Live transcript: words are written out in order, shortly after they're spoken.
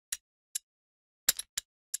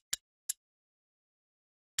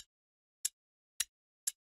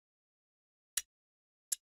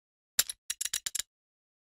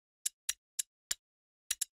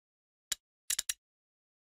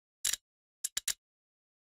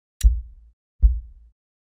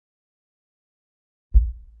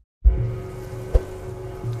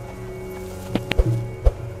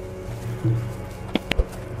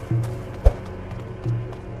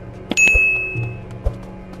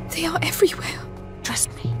They are everywhere. Trust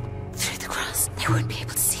me. Through the grass, they won't be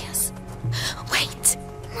able to see us. Wait.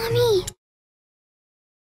 Mommy.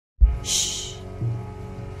 Shh.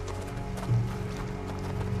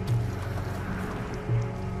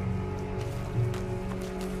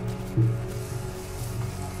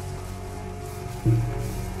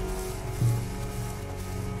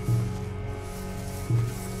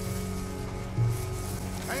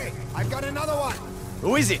 Hey, I've got another one.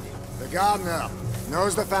 Who is it? The gardener.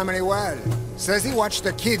 Knows the family well. Says he watched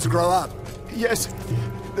the kids grow up. Yes,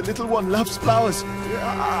 the little one loves flowers.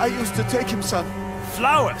 I used to take him some.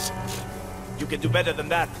 Flowers? You can do better than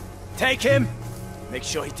that. Take him. Make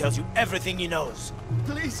sure he tells you everything he knows.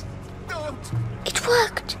 Please, don't. It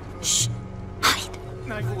worked. Shh. Hide.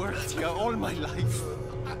 I've worked here all my life.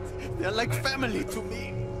 They're like family to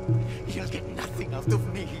me. You'll get nothing out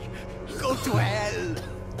of me. Go to hell.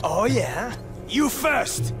 Oh yeah? You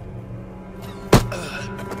first!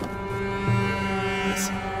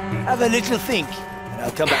 Listen, have a little think, and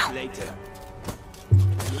I'll come back later.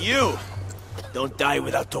 You! Don't die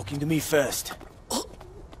without talking to me first.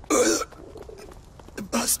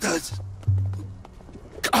 Bastards.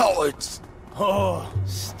 Cowards. Oh,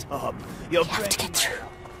 stop. You're We have to get through.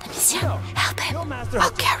 Amicia, help him. Your master I'll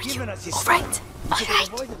has carry given you. us his All right. sword. All We could right.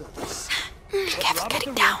 have avoided all this. Careful Robert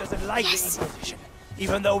getting the down. Red doesn't like Yes. the Inquisition,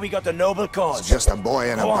 even though we got a noble cause. It's just a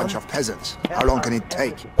boy and a Go bunch on. of peasants. How long can it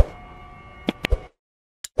take?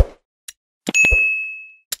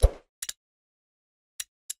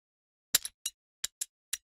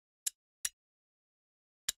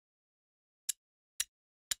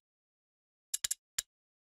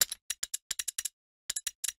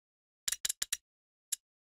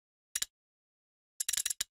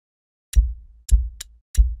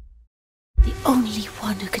 The only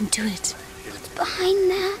one who can do it. It's behind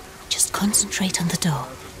there. Just concentrate on the door.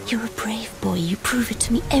 You're a brave boy. You prove it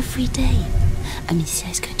to me every day. Amicia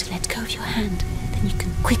is going to let go of your hand. Then you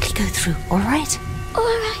can quickly go through, all right? All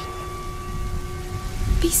right.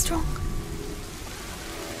 Be strong.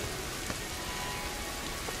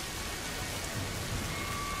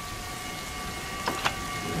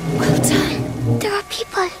 Well done. There are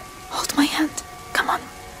people. Hold my hand. Come on.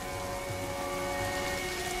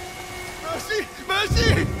 Mercy!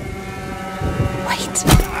 Mercy! Wait.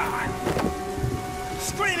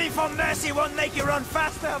 Screaming for mercy won't make you run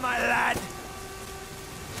faster, my lad!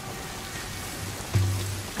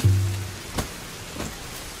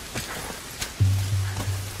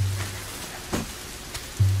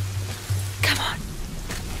 Come on.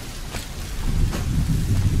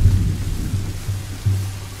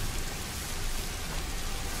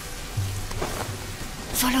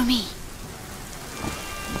 Follow me.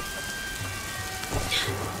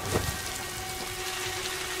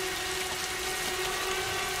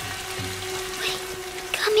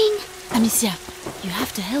 Coming. Amicia, you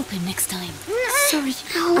have to help him next time. Sorry.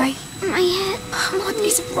 Ow. My head. What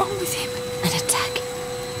is wrong with him? An attack.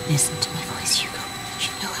 Listen to my voice, Hugo.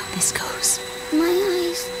 You know how this goes. My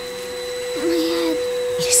eyes. My head.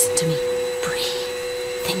 Listen to me. Breathe.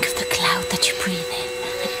 Think of the cloud that you breathe in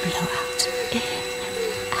and blow out. In,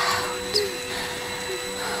 out.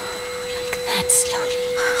 Like that, slowly.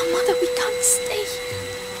 Mother, we can't stay.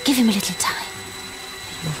 Give him a little time.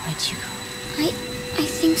 Are you alright, Hugo? I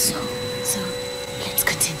think so. So, let's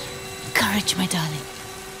continue. Courage, my darling.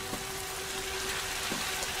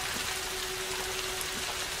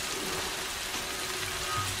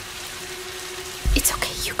 It's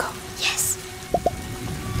okay, Hugo. Yes.